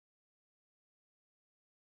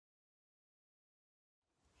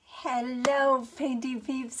Hello, painting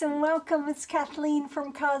peeps, and welcome. It's Kathleen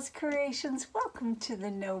from COZ Creations. Welcome to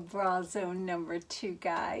the No Bra Zone number 2,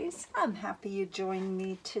 guys. I'm happy you joined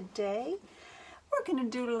me today. We're going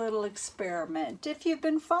to do a little experiment. If you've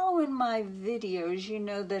been following my videos, you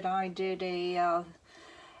know that I did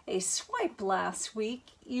a swipe last week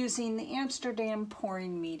using the Amsterdam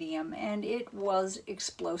Pouring Medium, and it was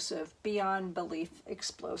explosive, beyond belief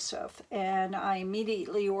explosive. And I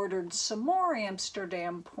immediately ordered some more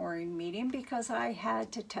Amsterdam Pouring Medium because I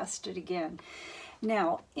had to test it again.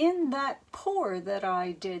 Now, in that pour that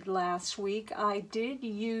I did last week, I did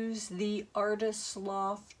use the Artist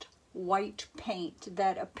Loft white paint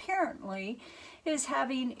that apparently is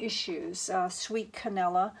having issues. Sweet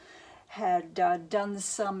Canella had done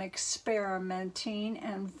some experimenting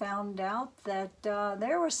and found out that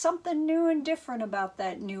there was something new and different about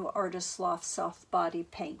that new Artist Loft soft body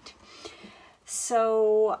paint.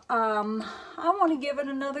 So I want to give it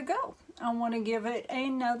another go. I want to give it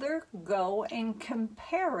another go and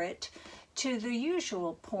compare it to the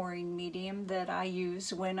usual pouring medium that I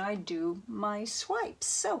use when I do my swipes.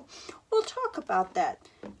 So we'll talk about that.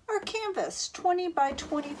 Our canvas, 20 by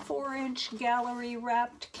 24 inch gallery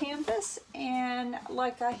wrapped canvas, and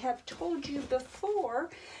like I have told you before,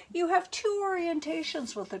 you have two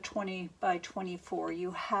orientations with a 20 by 24.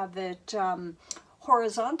 You have it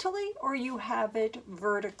horizontally or you have it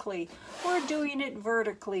vertically. We're doing it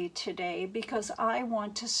vertically today because I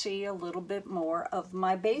want to see a little bit more of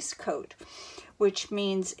my base coat, which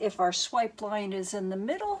means if our swipe line is in the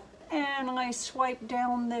middle and I swipe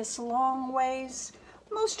down this long ways,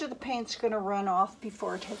 most of the paint's going to run off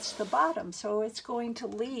before it hits the bottom, so it's going to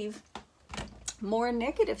leave more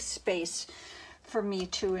negative space for me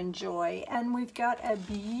to enjoy. And we've got a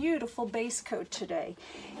beautiful base coat today.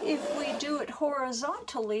 If we do it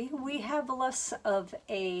horizontally, we have less of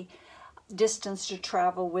a distance to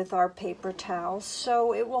travel with our paper towels,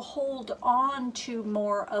 so it will hold on to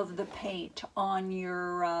more of the paint on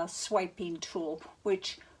your swiping tool,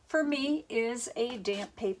 which for me is a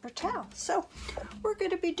damp paper towel. So we're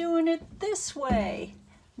going to be doing it this way,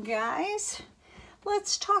 guys.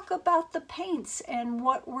 Let's talk about the paints and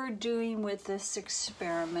what we're doing with this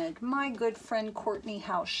experiment. My good friend Courtney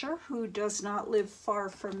Hoelscher, who does not live far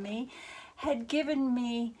from me, had given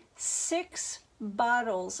me 6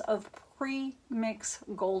 bottles of pre-mix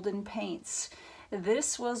golden paints.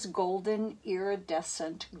 This was golden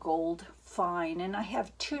iridescent gold fine, and I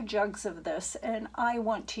have 2 jugs of this and I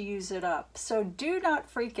want to use it up. So do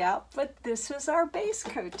not freak out, but this is our base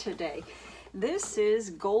coat today. This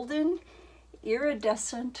is golden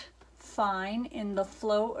iridescent fine in the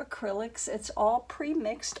Flow acrylics. It's all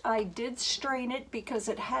pre-mixed. I did strain it because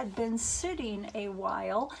it had been sitting a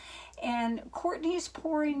while, and Courtney's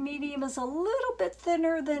pouring medium is a little bit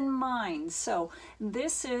thinner than mine. So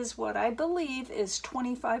this is what I believe is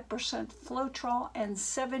 25% Floetrol and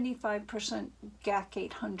 75% GAC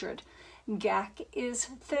 800. GAC is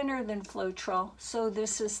thinner than Floetrol, so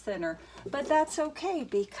this is thinner, but that's okay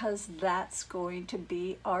because that's going to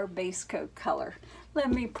be our base coat color.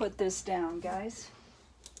 Let me put this down, guys.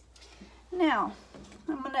 Now,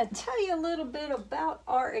 I'm going to tell you a little bit about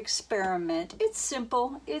our experiment. It's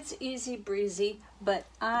simple, it's easy breezy, but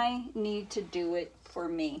I need to do it for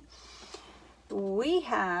me. We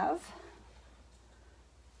have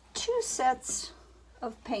 2 sets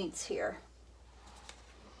of paints here.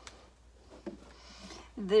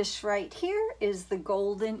 This right here is the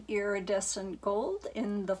golden iridescent gold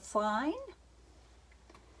in the fine.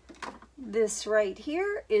 This right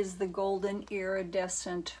here is the golden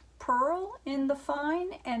iridescent pearl in the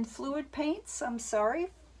fine and fluid paints, I'm sorry.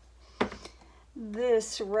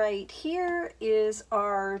 This right here is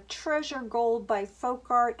our treasure gold by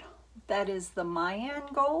FolkArt. That is the Mayan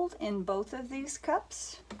gold in both of these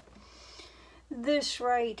cups. This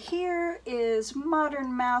right here is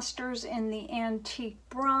Modern Masters in the antique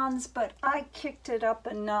bronze, but I kicked it up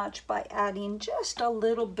a notch by adding just a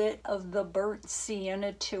little bit of the burnt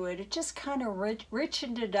sienna to it. It just kind of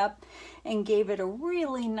richened it up and gave it a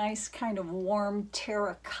really nice kind of warm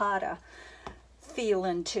terracotta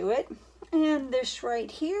feeling to it. And this right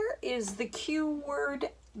here is the Q word,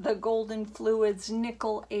 the Golden Fluids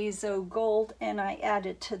Nickel Azo Gold, and I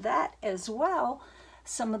added to that as well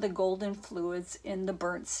some of the golden fluids in the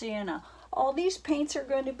burnt sienna. All these paints are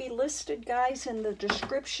going to be listed, guys, in the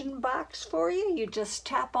description box for you. You just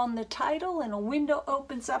tap on the title and a window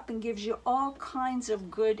opens up and gives you all kinds of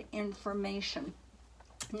good information.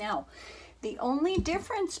 Now, the only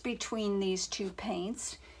difference between these 2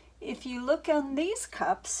 paints, if you look on these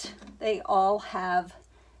cups, they all have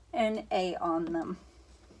an A on them.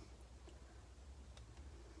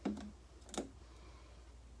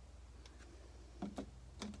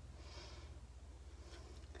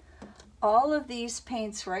 all of these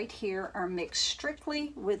paints right here are mixed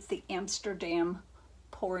strictly with the Amsterdam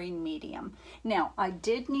Pouring Medium. Now, I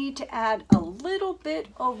did need to add a little bit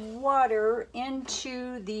of water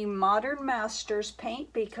into the Modern Masters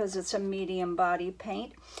paint because it's a medium body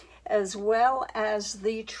paint, as well as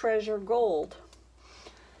the Treasure Gold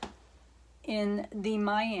in the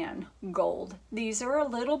Mayan Gold. These are a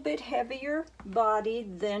little bit heavier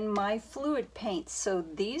bodied than my fluid paints, so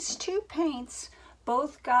these two paints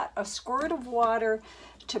both got a squirt of water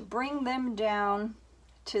to bring them down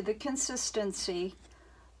to the consistency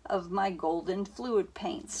of my golden fluid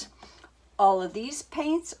paints. All of these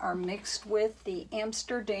paints are mixed with the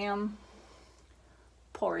Amsterdam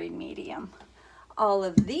Pouring Medium. All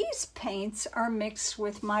of these paints are mixed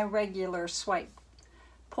with my regular swipe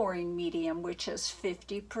pouring medium, which is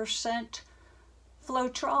 50%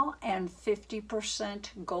 Floetrol and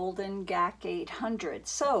 50% Golden GAC 800.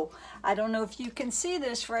 So I don't know if you can see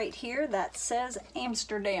this right here, that says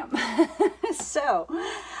Amsterdam. So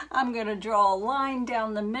I'm going to draw a line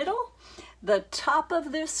down the middle. The top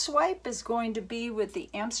of this swipe is going to be with the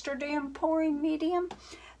Amsterdam Pouring Medium.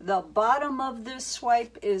 The bottom of this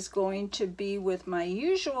swipe is going to be with my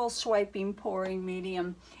usual swiping pouring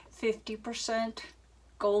medium, 50%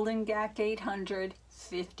 Golden GAC 800,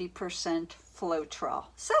 50% Floetrol.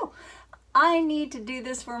 So I need to do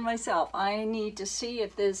this for myself. I need to see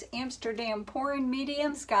if this Amsterdam Pouring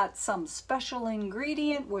Medium's got some special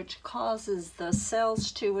ingredient which causes the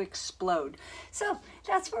cells to explode. So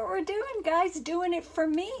that's what we're doing, guys, doing it for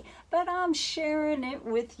me, but I'm sharing it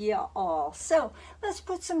with you all. So let's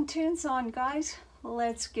put some tunes on, guys.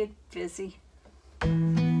 Let's get busy.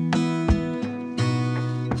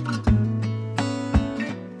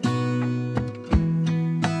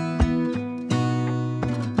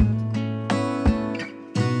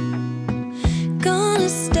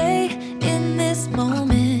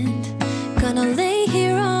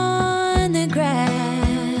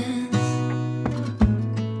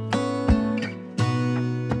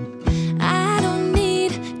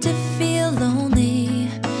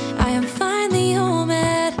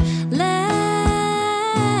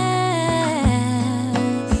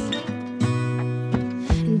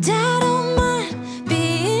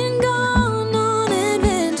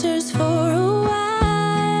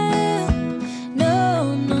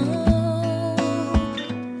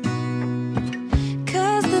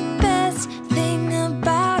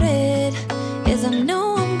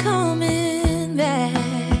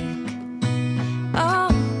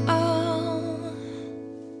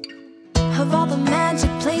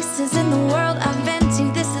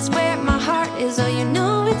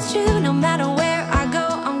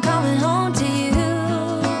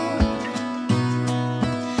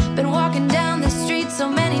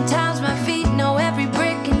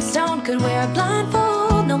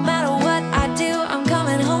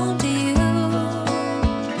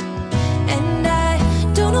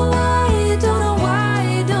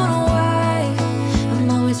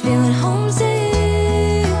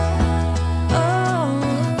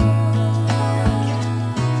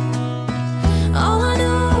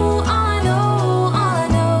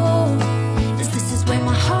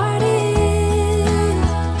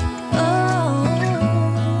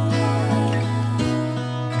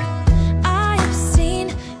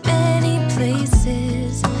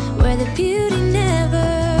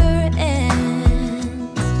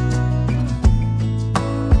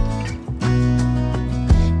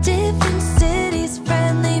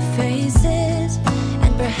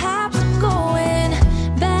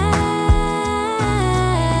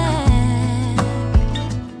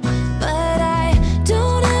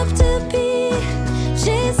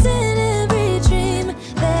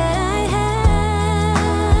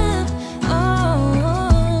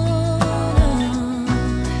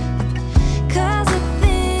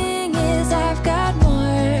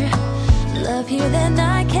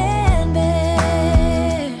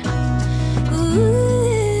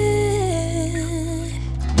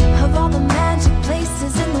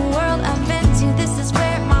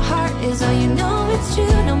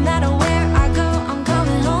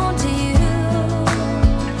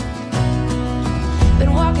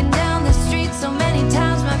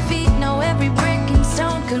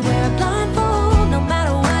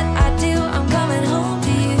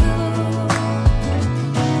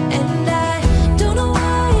 Don't know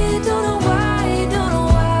why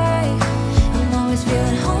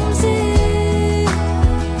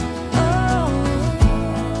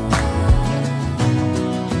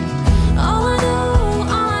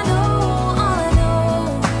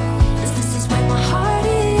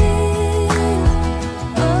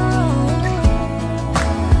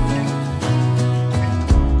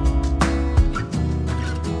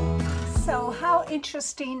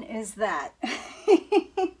interesting is that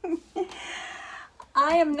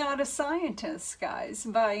I am not a scientist, guys,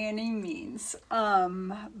 by any means,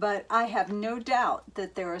 but I have no doubt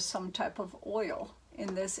that there is some type of oil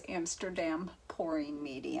in this Amsterdam pouring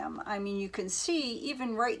medium. I mean, you can see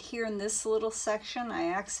even right here in this little section,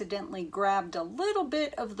 I accidentally grabbed a little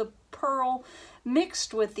bit of the pearl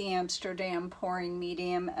mixed with the Amsterdam pouring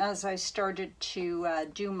medium as I started to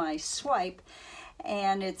do my swipe,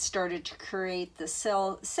 and it started to create the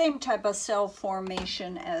same type of cell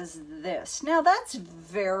formation as this. Now that's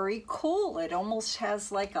very cool. It almost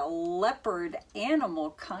has like a leopard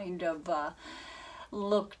animal kind of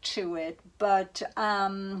look to it, but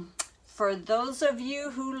for those of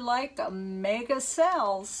you who like mega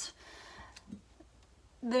cells,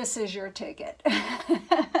 this is your ticket.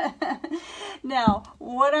 Now,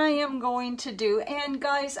 what I am going to do, and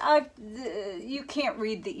guys, you can't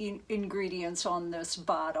read the ingredients on this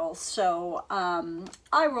bottle, so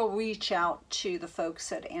I will reach out to the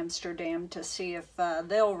folks at Amsterdam to see if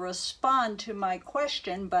they'll respond to my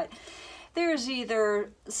question, but there's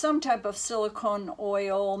either some type of silicone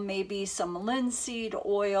oil, maybe some linseed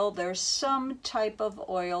oil. There's some type of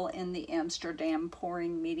oil in the Amsterdam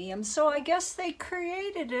pouring medium. So I guess they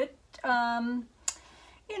created it,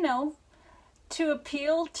 you know, to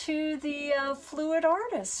appeal to the fluid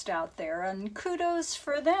artist out there, and kudos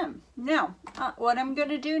for them. Now, what I'm going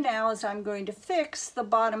to do now is I'm going to fix the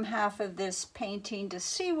bottom half of this painting to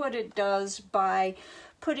see what it does by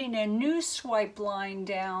putting a new swipe line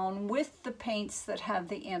down with the paints that have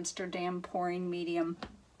the Amsterdam pouring medium.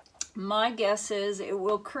 My guess is it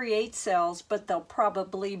will create cells, but they'll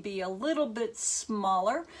probably be a little bit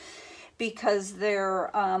smaller because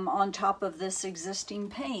they're on top of this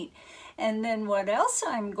existing paint. And then what else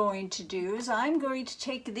I'm going to do is I'm going to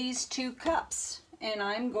take these two cups and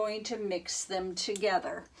I'm going to mix them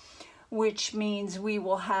together, which means we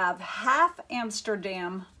will have half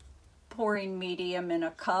Amsterdam pouring medium in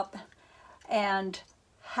a cup and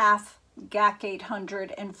half GAC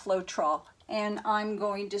 800 and Floetrol, and I'm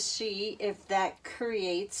going to see if that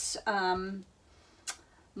creates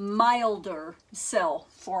milder cell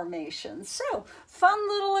formation. So fun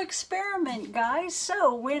little experiment, guys.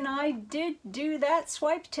 So when I did do that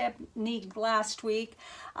swipe technique last week,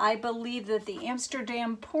 I believe that the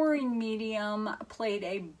Amsterdam pouring medium played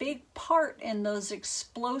a big part in those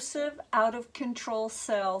explosive, out of control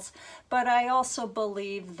cells, but I also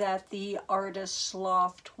believe that the Artist's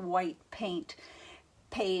Loft white paint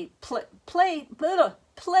played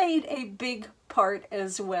a big part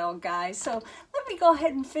as well, guys. So let me go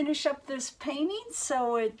ahead and finish up this painting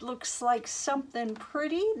so it looks like something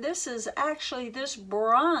pretty. This is actually, this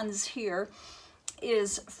bronze here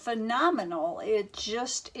is phenomenal. It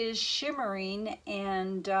just is shimmering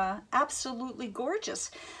and absolutely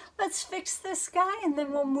gorgeous. Let's fix this guy and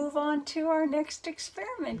then we'll move on to our next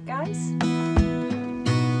experiment, guys.